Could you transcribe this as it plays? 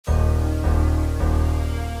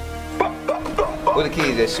Where the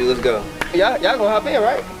keys at, shoe? Let's go. Y'all gonna hop in,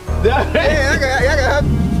 right? Yeah, y'all gotta hop in.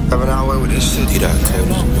 I've been out with this shit, you done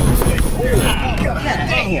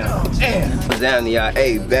Damn. What's down to y'all?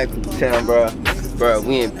 Hey, back to town, bro. Bro,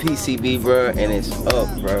 we in PCB, bro, and it's up,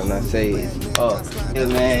 bro. When I say it's up. Yeah,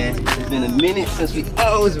 man, it's been a minute since we,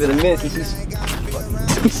 it's been a minute since we,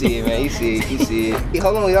 you see it, man, you see it. Hey,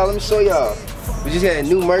 hold on, y'all, let me show y'all. We just had a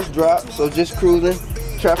new merch drop, so just cruising.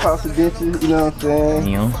 Trap House Adventures, you know what I'm saying?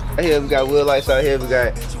 Yeah. Right here, we got wheel lights out here, we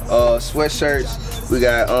got sweatshirts, we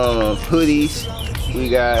got hoodies, we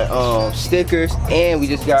got stickers, and we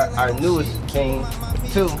just got our newest thing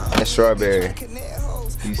too. That's strawberry.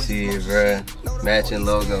 You see it, bruh. Matching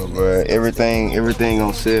logo, bruh. Everything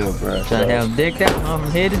on sale, bruh. Trying to have decked out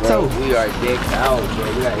from head to toe. We are decked out,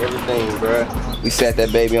 bro. We got everything, bruh. We sat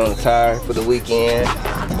that baby on the tire for the weekend.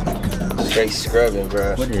 Straight scrubbing,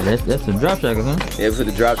 bruh. What is that? That's the drop shackles, huh? Yeah, we put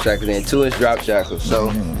the drop shackles in, 2-inch drop shackles. So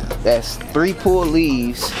that's 3 pull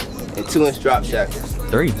leaves and 2-inch drop shackles.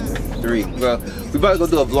 3. Bro. We about to go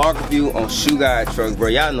do a vlog review on Shoe Guy truck, bro.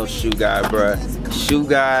 Y'all know Shoe Guy, bro. Shoe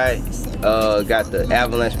Guy got the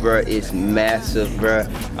Avalanche, bro. It's massive, bro.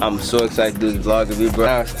 I'm so excited to do this vlog review, bro.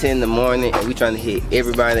 Now it's 10 in the morning and we trying to hit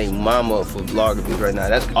everybody and mama up for vlog reviews right now.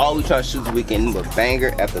 That's all we trying to shoot this weekend, but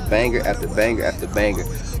banger after banger after banger after banger.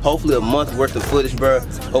 Hopefully a month worth of footage, bro.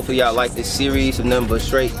 Hopefully y'all like this series of nothing but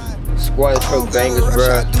straight squad truck bangers,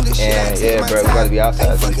 bro. And yeah, bro, we gotta be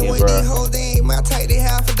outside this weekend, bro.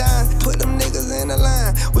 Put them niggas in the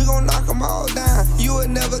line. We gon' knock them all down. You would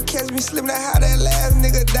never catch me slipping out how that last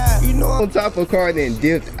nigga died. You know on top of a car then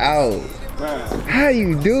dipped out. Right. How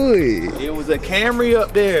you do it? It was a Camry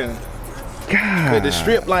up there. God. But the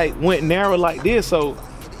strip like went narrow like this, so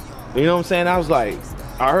you know what I'm saying? I was like,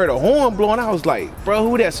 I heard a horn blowing. I was like, bro,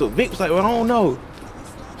 who that? So Vic was like, well, I don't know.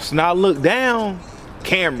 So now I look down,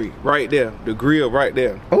 Camry right there, the grill right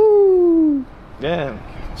there. Ooh. Yeah.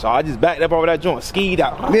 So I just backed up over that joint, skied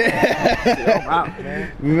out. Yeah. I'm out,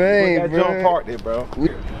 man. Man, that bro. joint parked there, bro.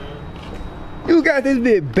 You got this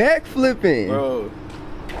bit back flipping. Bro.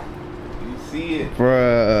 You see it.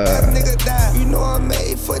 Bruh. Nigga die. You know I'm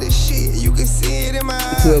made for this shit. You can see it in my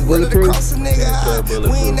eyes. To a bulletproof?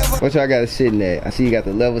 What y'all got it sitting at? I see you got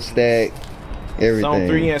the level stack, everything. Some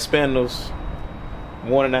 3-inch spindles,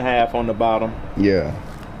 1.5 on the bottom. Yeah.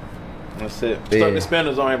 That's it. Yeah. Stuck the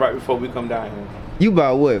spindles on it right before we come down here. You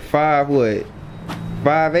about what? 5'8",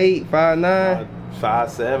 5'9"?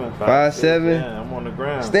 5'7", 5'7". Yeah, I'm on the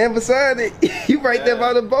ground. Stand beside it. You right there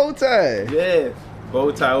by the bow tie. Yeah,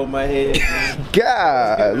 bow tie over my head.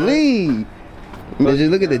 Golly. But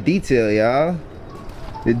just look at the detail, y'all.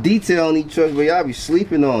 The detail on these trucks, but y'all be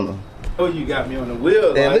sleeping on them. Oh, you got me on the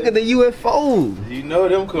wheel. And look at the UFO. You know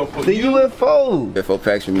them come from the UFO. UFO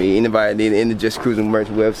packs for me. Anybody need in the Just Cruising merch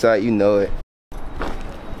website, you know it.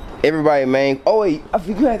 Everybody, man. Oh wait, I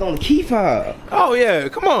forgot you had on the key fob. Oh yeah,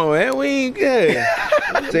 come on, man. We ain't good.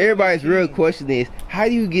 So everybody's real question is, how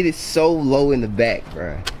do you get it so low in the back,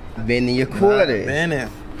 bro? Bending your quarters. Bending.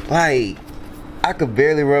 Like, I could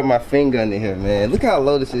barely rub my finger under here, man. Look how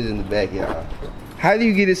low this is in the back, y'all. How do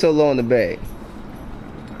you get it so low in the back?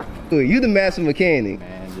 You the master mechanic.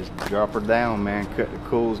 Man, just drop her down, man. Cut the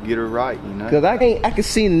coils, get her right, you know. Cause I can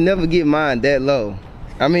see never get mine that low.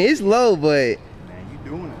 I mean, it's low, but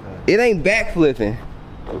it ain't backflipping.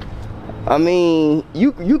 I mean,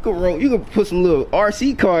 you could roll, you could put some little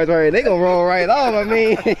RC cars right there. They gonna roll right off. I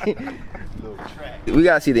mean, we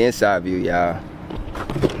gotta see the inside view, y'all.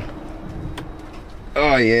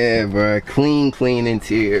 Oh yeah, bro. Clean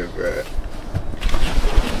interior, bro.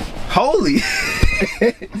 Holy,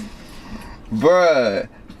 bruh.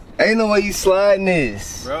 Ain't no way you sliding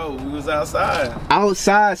this. Bro, we was outside.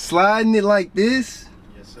 Outside sliding it like this?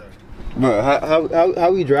 Bro,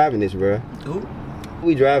 how we driving this, bro? Who? How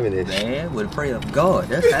we driving this? Man, with the prayer of God.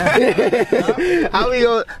 That's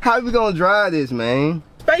how. how we gonna drive this, man?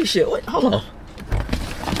 Spaceship. Wait, hold on.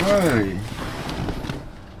 Right.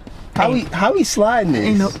 How we sliding this?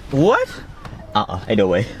 Ain't no what? Ain't no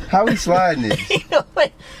way. How we sliding this? Ain't no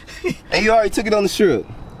way. And you already took it on the strip.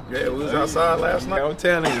 Yeah, we was outside last night. I'm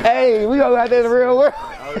telling you. Hey, we gonna go out there in the real world.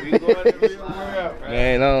 Oh, you going in the real world, bro.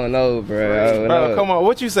 Man, I don't know, bro. Bro, come on.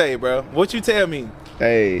 What you say, bro? What you tell me?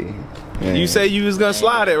 Hey. Man. You say you was gonna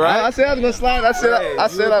slide it, right? I said I was gonna slide. I said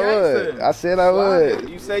I would. I said I would.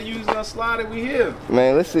 You say you was gonna slide it. We here.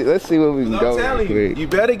 Man, let's see what we can go. I'm telling you, you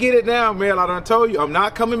better get it down, man. I done told you, I'm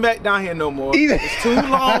not coming back down here no more. It's too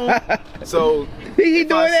long. So he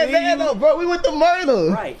doing that bad though, bro. We went to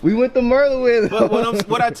Myrtle. Right. We went to Myrtle with him. But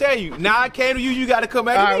what I tell you, now I came to you. You got to come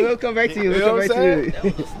back. All to right, me. we'll come back to you. You know what I'm saying? That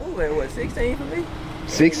was smooth. What, 16 for me?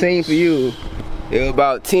 16 for you. It was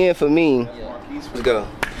about 10 for me. Yeah. Let's go.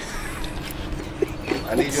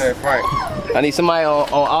 I need you in front. I need somebody on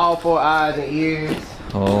all 4 eyes and ears.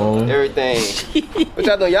 Oh. Everything. What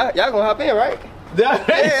y'all doing? Y'all gonna hop in, right? Yeah,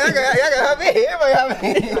 y'all gonna hop in. Everybody hop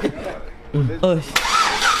in.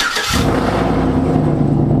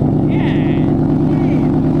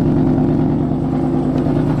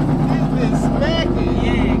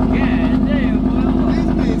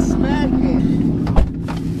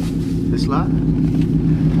 This lot?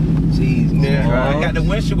 Jeez, man. I got the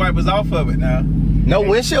windshield wipers off of it now. No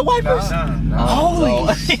windshield wipers? No.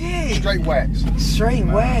 Holy shit. Straight wax. Straight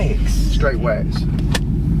wax. Straight wax.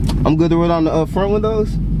 I'm good to roll on the front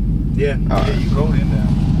windows? Yeah. Yeah, you go in there.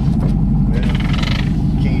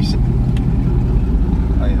 Can you see?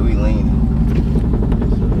 Oh yeah, we leaning.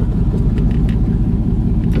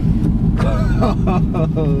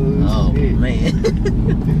 Oh man.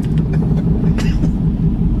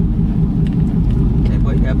 Okay,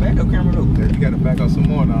 boy, you got backup camera though. You gotta back up some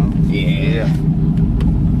more now. Yeah.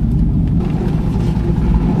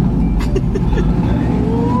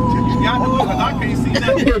 Y'all know it, 'cause I can't see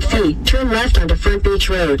nothing. 100 feet, turn left onto Front Beach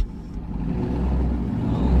Road.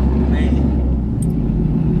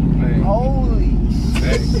 Holy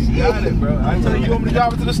Hey, you got it, bro. I tell you, want me to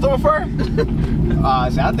drive it to the store first?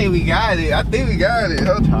 I think we got it. I think we got it.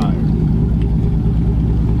 Hold on.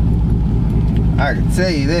 I can tell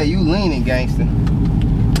you that. You leaning, gangster.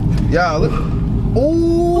 Y'all, look.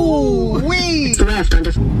 Ooh, wee. Left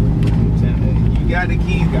onto You got the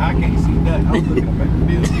keys, I can't see nothing. I'm looking up at the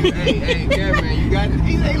building. Hey, yeah, man. You got it.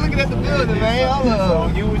 He ain't looking at the building, man. Hold So,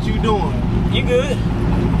 on. you what you doing? You good?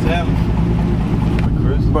 Tell me.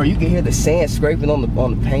 Bro, you can hear the sand scraping on the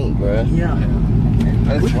paint, bro. Yeah.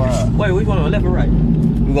 That's wild. Wait, we going left or right?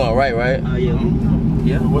 We going right, right? Yeah.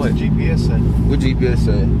 Yeah. What's the GPS say? What GPS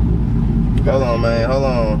say? Hold on, man. Hold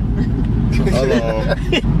on. Hold on.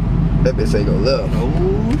 That bitch say go left. Oh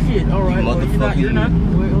shit! All right. Well, you're not.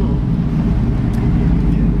 Wait, hold on.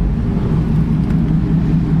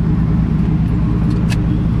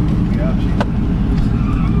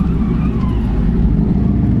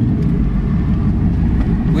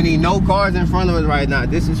 We need no cars in front of us right now.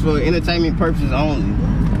 This is for entertainment purposes only.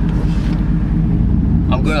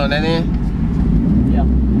 I'm good on that end? Yeah.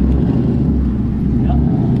 Yeah.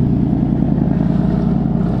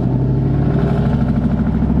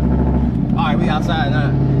 Alright, we outside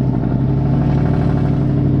now.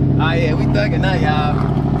 Oh yeah, we thugging now, y'all.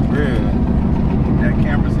 Yeah. That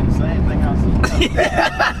camera see the same thing I see.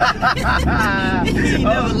 He ain't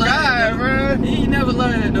never learned, bro. He ain't never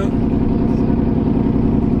learned it though.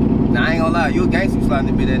 Nah, I ain't gonna lie, you a gangster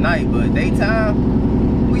sliding a bit at night, but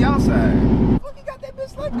daytime, we outside. Fuck, you got that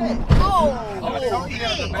bitch like that? Oh,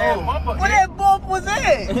 shit. Where that bump was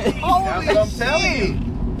at? Holy That's what I'm telling shit. you.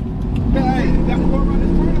 Hey, that boy around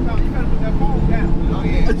this turnabout, you gotta put that phone down. Oh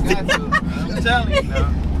yeah, you got to. I'm telling you now.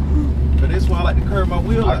 But that's why I like to curve my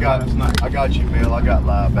wheel I got last night. I got you, Mel. I got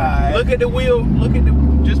live back. Look at the wheel,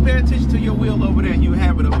 just pay attention to your wheel over there and you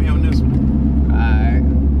have it over here on this one. Alright.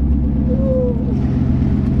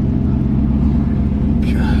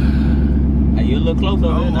 Hey, you a little closer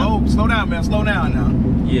over there now. Oh, slow down, man, slow down now.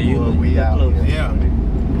 Yeah, you Well, look we out closer. here. Yeah,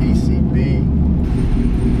 PCB.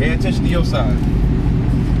 pay attention to your side.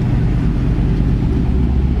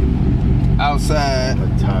 Outside. A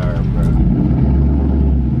tire, bro.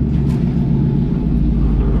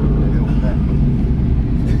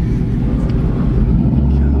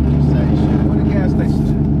 Where the gas station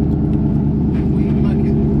at? We ain't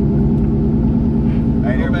looking.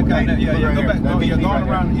 Hey, Go back out there. Yeah, go back. Going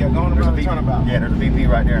around the turnabout. Yeah, there's a VP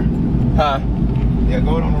right there. Huh? Yeah,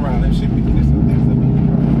 go on around. That should be this.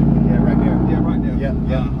 Yeah, right there. Yeah, right there. Yeah,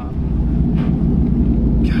 yeah.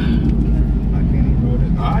 I can't even roll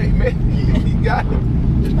this. All right, man. You got it.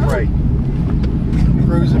 Just pray.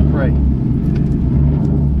 Cruise and pray.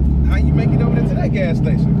 How you make it over there to that gas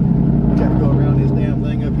station? Gotta go around this damn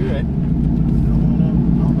thing up here, eh? I don't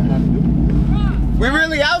know how to do it. We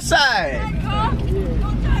really outside.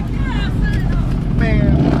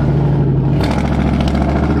 Man.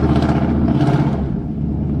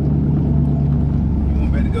 You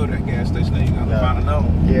better go to that gas station. Then you gotta find another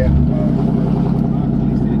one. Yeah.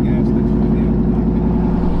 You see the gas station right there.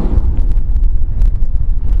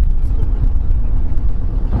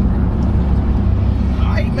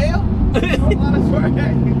 All right, Mel.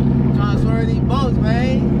 Trying to swerve these boats,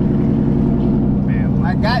 man. Man,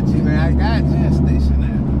 I got you, man. I got you. Gas station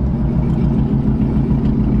there.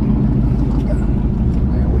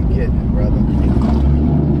 man, we getting it, brother.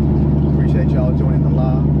 Appreciate y'all joining the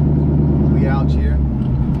live. We out here.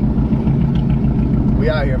 We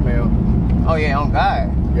out here, Mel. Oh yeah, on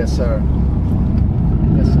God. Yes, sir.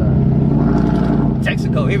 Yes, sir.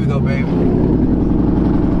 Texaco, here we go, baby.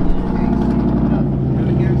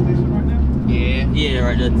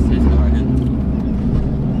 right there. This is right here.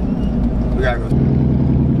 We gotta go.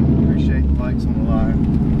 Appreciate the likes on the live.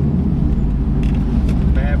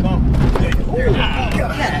 Bad bump.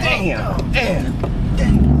 Damn.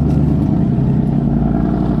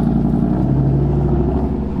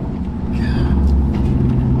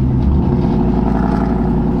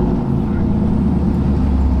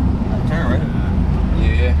 Turn right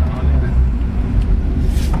here. Yeah.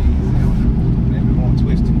 Maybe we won't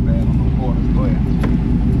twist too bad on the quarters. Go ahead.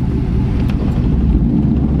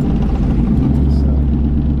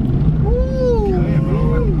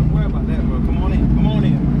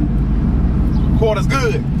 Quarter's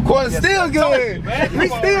good. Quarter's still good. We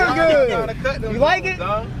still good. You like it?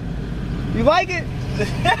 You like it?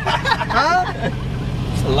 Huh?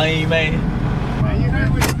 It's a lame man. Man, you heard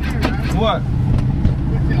what he said, right? What?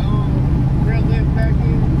 Put your real lift back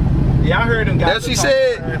in. Yeah, I heard him guys. That's what she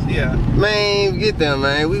said? Yeah. Man, get them,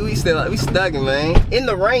 man. We still stuck it, man. In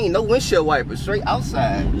the rain, no windshield wipers, straight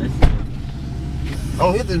outside.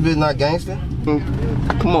 Don't hit this bitch, not gangster.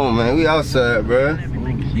 Come on, man. We outside, bro.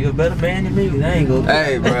 You a better man than me, but I ain't gonna.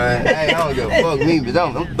 Hey, bro. Hey, I don't give a fuck me, but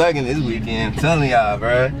I'm thugging this weekend. I'm telling y'all,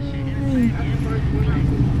 bro.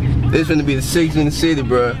 This finna be the 6th in the city,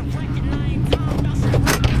 bro.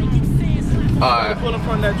 Alright. Pull in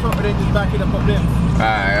front of that truck and then just back it up there.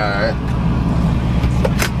 Alright.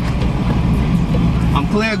 I'm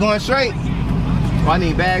clear going straight. Oh, I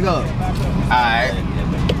need bag up. Alright.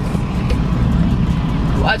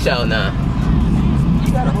 Watch out now.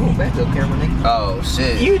 You gotta hold back up, camera nigga. Oh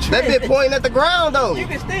shit. You that bitch pointing at the ground though. You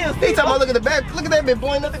can still see. They talking about look at the back. Look at that bitch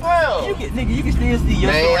pointing at the ground. You can still see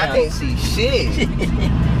your Man, I can't see shit.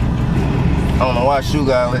 I don't know why Shoe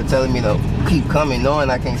guy was telling me to keep coming knowing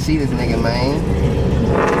I can't see this nigga, man.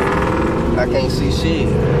 I can't see shit.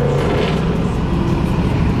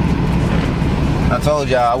 I told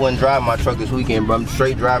y'all I wouldn't drive my truck this weekend, bro. I'm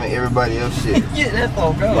straight driving everybody else shit. Yeah, that's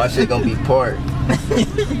all, bro. My shit gonna be parked.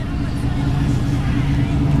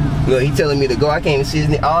 Look, he telling me to go. I can't even see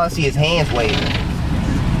his. All I see is hands waving.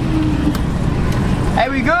 Hey,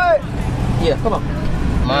 we good? Yeah, come on.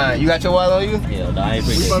 Man, you got your wallet on you? Yeah, no, I ain't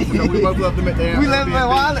We pretty. both left them at the We left my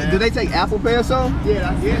wallet. Do they take Apple Pay or something?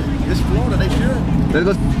 Yeah, it's Florida. They should.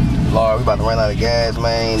 Let's go. Lord, we about to run out of gas,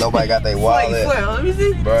 man. Nobody got their wallet. Let me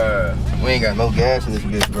see. Bruh, we ain't got no gas in this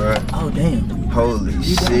bitch, bruh. Oh, damn. Holy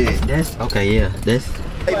shit. That's okay. Yeah, that's.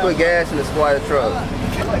 They put gas in the squatter truck.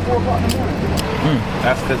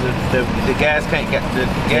 That's because the gas tank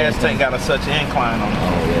got a such incline on it.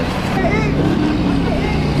 Oh yeah.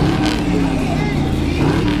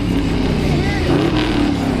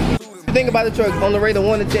 What you think about the truck on the rate of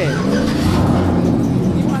 1 to 10?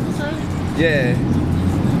 Yeah.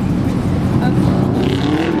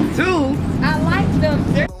 2? I like them.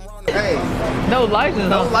 Hey, No license.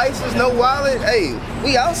 no license, no wallet. Hey,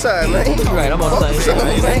 we outside, man. Right, I'm on the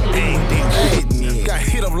same thing. Got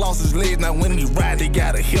hit up, lost his leg. Now when he ride, they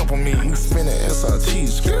gotta help him in. Spinning SRT,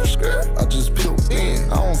 skirt. I just peeled in.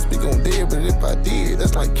 I don't speak on dead, but if I did,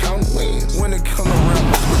 that's like counting wins. When it come around,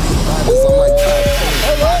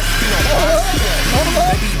 I'm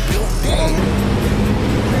like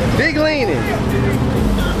Big leaning.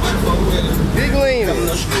 Big leaning.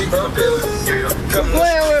 Come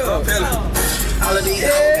playing with him.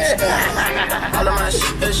 Yeah.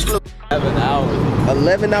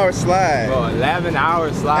 11-hour slide. Bro,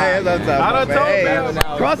 11-hour slide. Hey, that's what I'm talking about, man. Hey, 11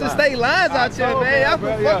 hours crossing slide. state lines out here, man. Y'all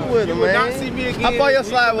fuck with You him, will man. not see me again. How far your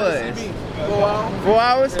slide was? 4 hours. 4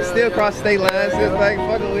 hours? Still cross state lines, just like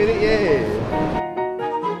fucking with it, yeah.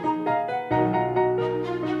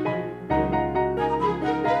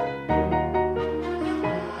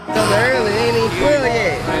 Early, ain't even 12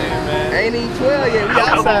 yet. Ain't even 12 yet. We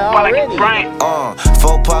outside already.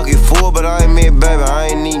 4 pocket full, but I ain't me, baby. I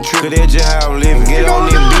ain't need trick. Cause that's just how I'm living. Get on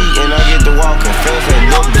this beat and I get to walking. Fast and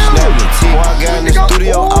look, snap the teeth. Before I got in the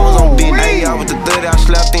studio, I was on beat. Hey, I was the 30, I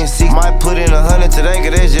slapped in 6. Might put in 100 today,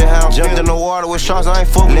 cause that's just how I'm jumped in the water with sharks, I ain't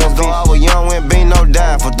fucking them. Though I was young, when be no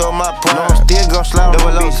dime. For throw my prime, no, I'm still gon' slide.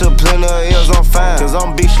 Double up to plenty of L's, I'm fine. Cause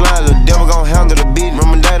I'm big slide, the devil gon' handle the beat.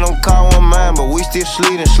 Remember they don't call one mine, but we still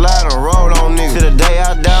sleed and slide and roll on niggas. Till the day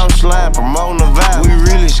I die, I'm slime, promoting the vibe. We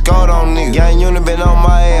really scored on niggas. Gang unit been on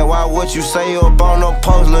my ass. Why what you say up on no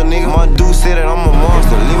post, little nigga? My dude said that I'm a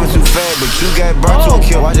monster. Living too fast, but you got burnt to a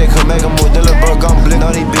kill. Watch they come make a move, the little bro gon' blink.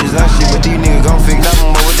 All these bitches not shit, but these niggas gon' fix. Knock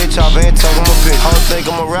 'em up with they chopper and talk 'em a bitch. Hoes think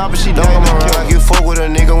I'm a rapper, she don't come around. Like you fuck with a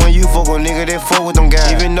nigga, when you fuck with a nigga, they fuck with them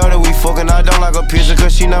guys. Even though that we fucking, I don't like a picture,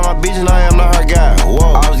 cause she not my bitch and I am not her guy.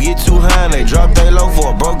 Whoa, I was get too high and they drop they low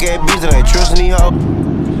for a broke ass bitch and they trustin' these hoes.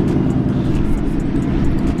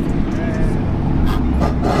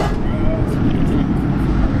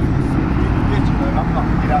 I'm not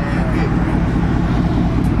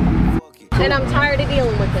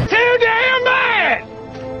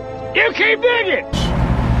You keep digging!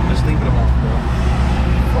 Just leave it alone, bro.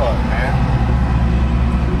 Fuck, man.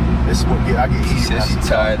 This is what I get She heated. said she's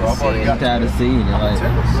tired of seeing it. Tired of seeing it. Like,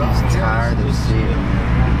 She's tired of seeing it.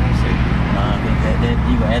 that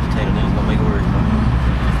you gonna agitate her, then it's gonna make it worse.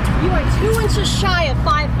 You are 2 inches shy of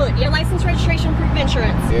 5 foot. Your license, registration, proof of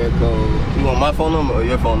insurance. Air code. You want my phone number or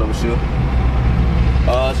your phone number, Shu?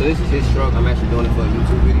 So this is his truck. I'm actually doing it for a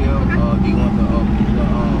YouTube video. Do you want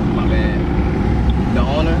my bad, the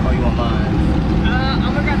owner, or you want mine?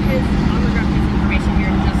 I'm gonna grab his information here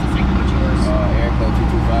in just a second. What's yours? Air code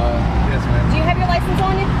 225. Yes, man. Do you have your license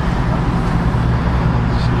on you?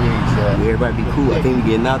 Everybody be cool. I think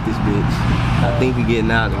we getting out this bitch. I think we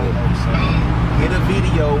getting out of it. Get a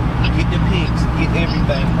video, get the pics, get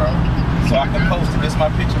everything, bro. So I can post it. This is my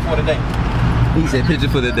picture for the day. He said picture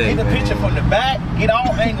for the day. Get a picture from the back, get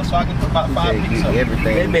all angles so I can put about 5 pictures up.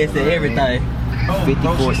 Everything. That man said everything.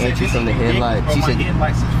 54 inches from the headlight. She said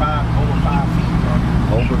headlights is over 5 feet, bro.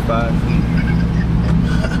 Over 5 feet.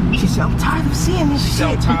 She said, I'm tired of seeing this shit.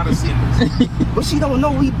 I'm tired of seeing this. But she don't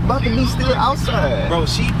know we about to be still outside. Bro,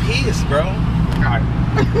 she pissed, bro. I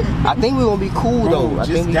think we're gonna be cool though. I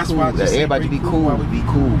think we that's cool. why I just Everybody said be cool. Be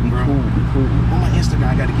cool. Be Bro. cool. Be cool. On my Instagram,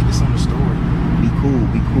 I gotta get this on the story. Be cool.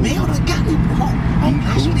 Be cool. Mail done got me, bro. I'm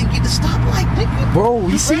actually didn't get the stoplight, nigga. Bro,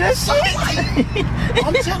 you see that shit?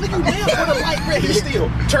 I'm telling you, mail for the light red is still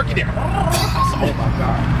turkey there. Oh my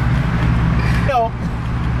god. Yo,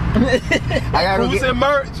 I gotta go who's get in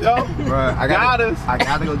merch, yo? Bro, I gotta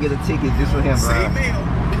go get a ticket just for him, bro. Say mail.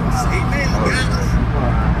 Say mail.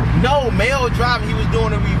 No, mail driving, he was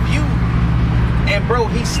doing a review. And bro,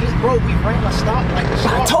 he slipped, bro, we ran a stoplight.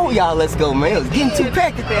 I told y'all let's go, man. It's getting too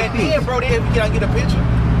packed at that And then, bitch. bro, then we gotta get a picture.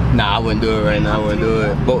 Nah, I wouldn't do it right now. I wouldn't do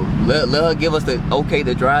it. But let her give us the okay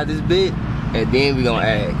to drive this bit, and then we gonna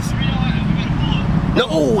ask. No.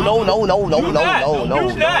 Do not.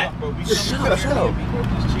 Bro, Shut up. Shut up.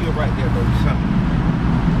 Just chill right there, bro. Shut up.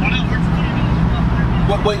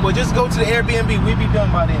 Wait, just go to the Airbnb. We be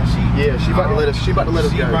done by then. She about to let us. She about to let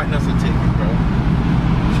us She go. writing us a ticket, bro.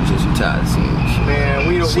 She said she tired of seeing this shit. Man,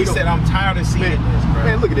 we don't. She said I'm tired of seeing this, bro.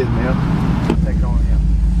 Man, look at this, man. Take it on him.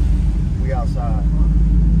 We outside.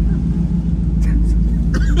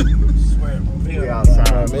 Swear, bro. We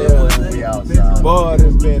outside, man. We outside. Boy,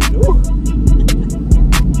 this been.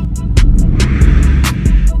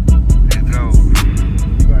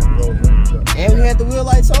 And we had the wheel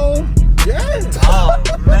lights on? Yeah. Oh,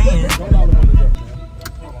 man.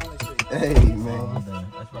 Hey, man.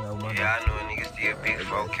 Yeah, I know a nigga still big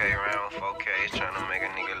 4K around 4K is trying to make a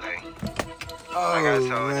nigga late. Oh, Like I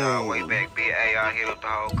told y'all way back, BA, I hit up the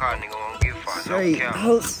whole car, nigga won't give a fuck, no Straight cap.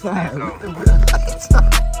 outside. Let's with go. the wheel lights on.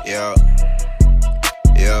 Yeah.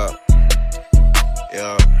 Yeah.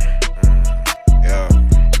 Yeah. Yeah.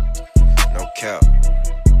 No cap.